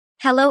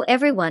Hello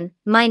everyone,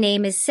 my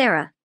name is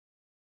Sarah.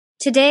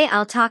 Today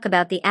I'll talk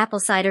about the Apple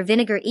Cider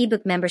Vinegar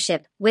ebook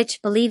membership,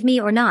 which, believe me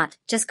or not,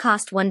 just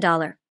cost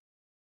 $1.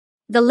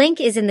 The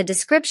link is in the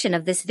description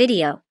of this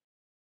video.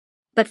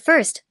 But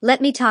first,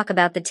 let me talk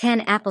about the 10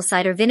 apple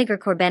cider vinegar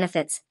core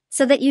benefits,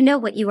 so that you know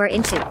what you are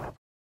into.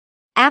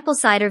 Apple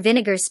cider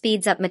vinegar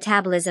speeds up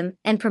metabolism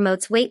and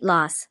promotes weight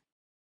loss.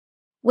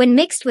 When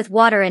mixed with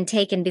water and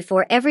taken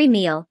before every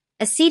meal,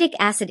 acetic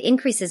acid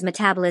increases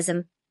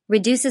metabolism,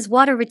 reduces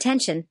water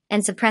retention,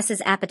 and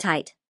suppresses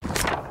appetite.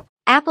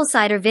 Apple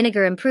cider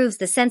vinegar improves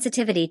the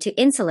sensitivity to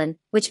insulin,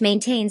 which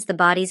maintains the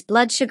body's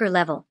blood sugar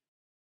level.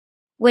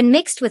 When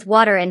mixed with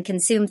water and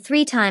consumed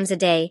 3 times a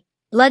day,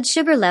 blood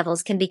sugar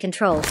levels can be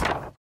controlled.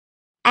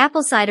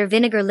 Apple cider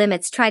vinegar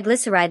limits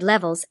triglyceride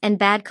levels and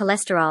bad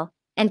cholesterol,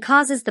 and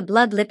causes the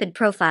blood lipid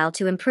profile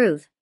to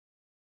improve.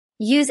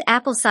 Use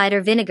apple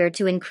cider vinegar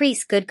to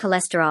increase good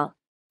cholesterol.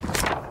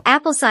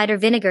 Apple cider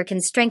vinegar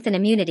can strengthen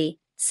immunity,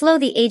 slow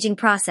the aging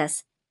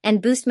process, and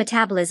boost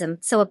metabolism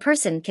so a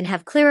person can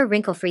have clearer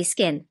wrinkle-free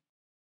skin.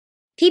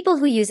 People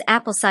who use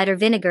apple cider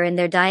vinegar in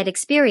their diet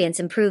experience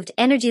improved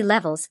energy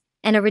levels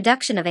and a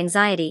reduction of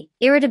anxiety,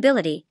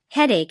 irritability,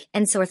 headache,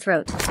 and sore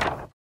throat.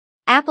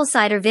 Apple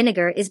cider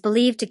vinegar is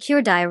believed to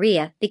cure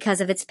diarrhea because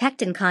of its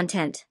pectin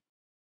content.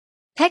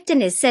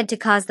 Pectin is said to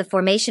cause the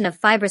formation of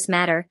fibrous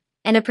matter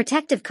and a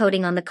protective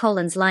coating on the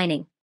colon's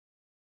lining.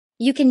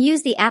 You can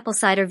use the apple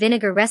cider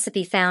vinegar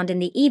recipe found in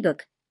the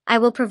ebook I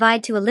will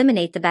provide to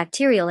eliminate the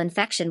bacterial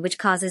infection which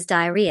causes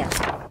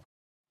diarrhea.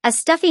 A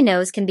stuffy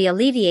nose can be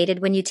alleviated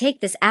when you take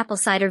this apple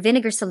cider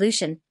vinegar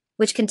solution,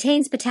 which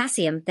contains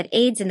potassium that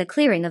aids in the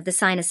clearing of the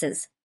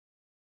sinuses.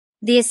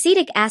 The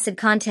acetic acid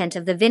content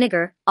of the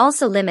vinegar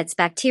also limits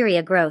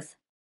bacteria growth.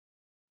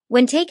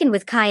 When taken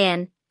with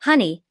cayenne,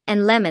 honey,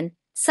 and lemon,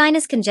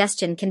 sinus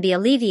congestion can be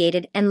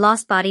alleviated and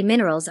lost body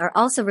minerals are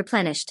also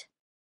replenished.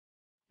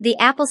 The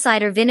apple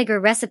cider vinegar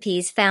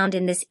recipes found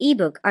in this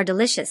ebook are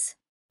delicious.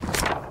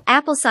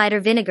 Apple cider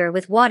vinegar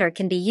with water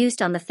can be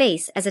used on the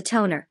face as a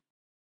toner.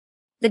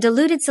 The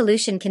diluted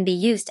solution can be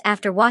used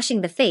after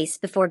washing the face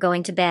before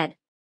going to bed.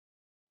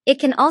 It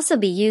can also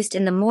be used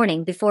in the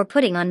morning before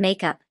putting on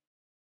makeup.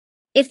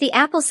 If the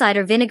apple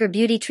cider vinegar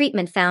beauty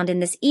treatment found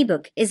in this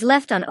ebook is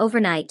left on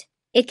overnight,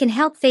 it can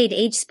help fade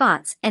age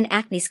spots and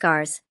acne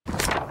scars.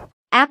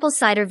 Apple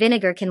cider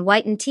vinegar can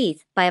whiten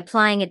teeth by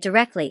applying it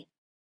directly.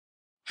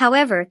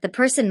 However, the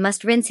person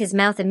must rinse his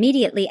mouth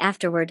immediately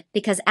afterward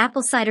because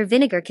apple cider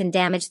vinegar can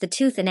damage the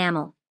tooth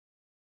enamel.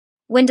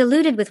 When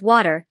diluted with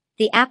water,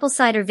 the apple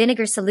cider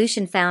vinegar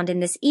solution found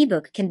in this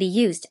ebook can be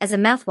used as a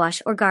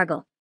mouthwash or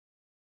gargle.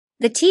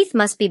 The teeth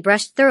must be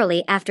brushed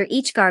thoroughly after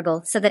each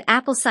gargle so that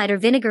apple cider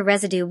vinegar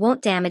residue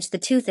won't damage the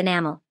tooth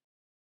enamel.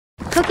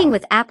 Cooking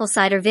with apple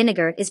cider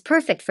vinegar is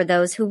perfect for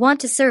those who want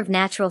to serve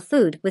natural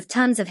food with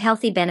tons of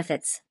healthy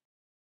benefits.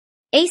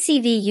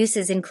 ACV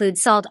uses include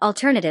salt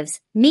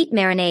alternatives, meat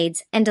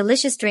marinades, and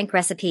delicious drink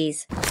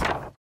recipes.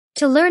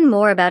 To learn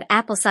more about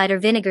apple cider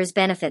vinegar's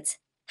benefits,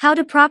 how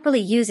to properly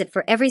use it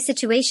for every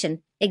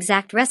situation,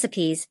 exact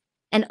recipes,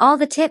 and all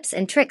the tips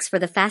and tricks for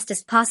the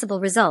fastest possible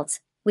results,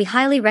 we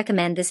highly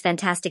recommend this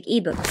fantastic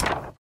ebook.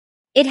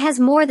 It has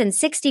more than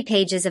 60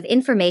 pages of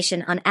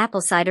information on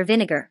apple cider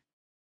vinegar.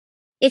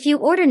 If you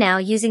order now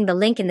using the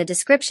link in the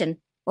description,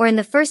 or in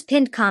the first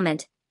pinned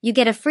comment, you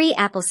get a free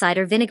apple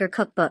cider vinegar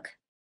cookbook.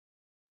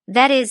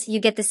 That is,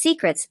 you get the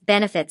secrets,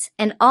 benefits,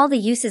 and all the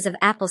uses of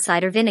apple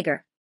cider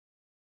vinegar.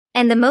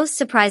 And the most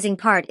surprising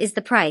part is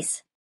the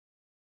price.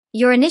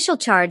 Your initial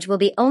charge will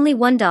be only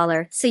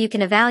 $1 so you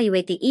can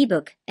evaluate the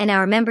ebook and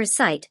our members'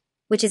 site,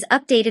 which is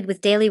updated with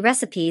daily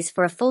recipes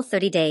for a full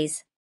 30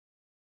 days.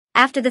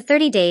 After the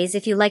 30 days,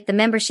 if you like the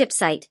membership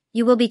site,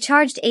 you will be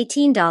charged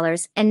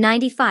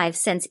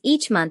 $18.95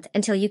 each month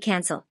until you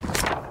cancel.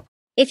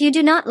 If you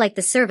do not like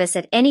the service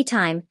at any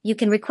time, you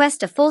can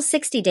request a full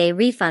 60-day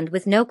refund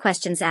with no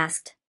questions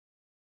asked.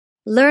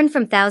 Learn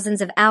from thousands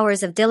of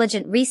hours of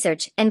diligent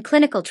research and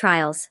clinical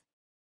trials.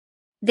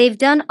 They've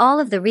done all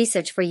of the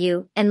research for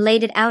you and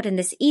laid it out in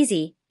this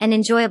easy and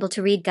enjoyable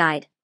to read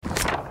guide.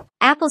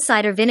 Apple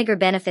cider vinegar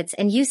benefits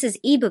and uses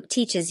ebook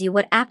teaches you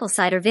what apple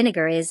cider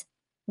vinegar is,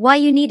 why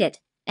you need it,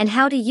 and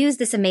how to use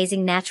this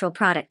amazing natural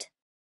product.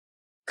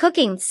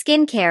 Cooking,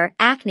 skincare,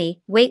 acne,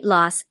 weight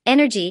loss,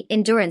 energy,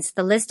 endurance,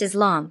 the list is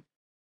long.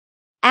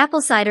 Apple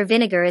cider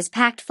vinegar is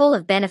packed full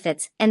of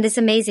benefits, and this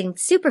amazing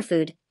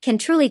superfood can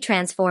truly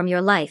transform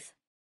your life.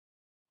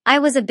 I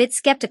was a bit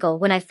skeptical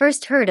when I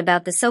first heard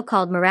about the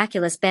so-called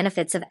miraculous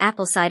benefits of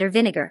apple cider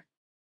vinegar.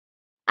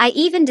 I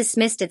even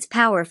dismissed its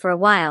power for a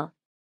while.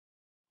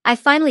 I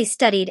finally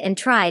studied and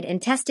tried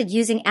and tested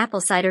using apple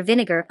cider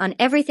vinegar on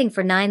everything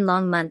for 9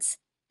 long months,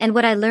 and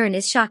what I learned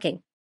is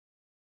shocking.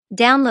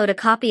 Download a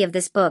copy of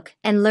this book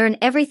and learn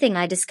everything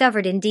I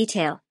discovered in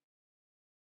detail.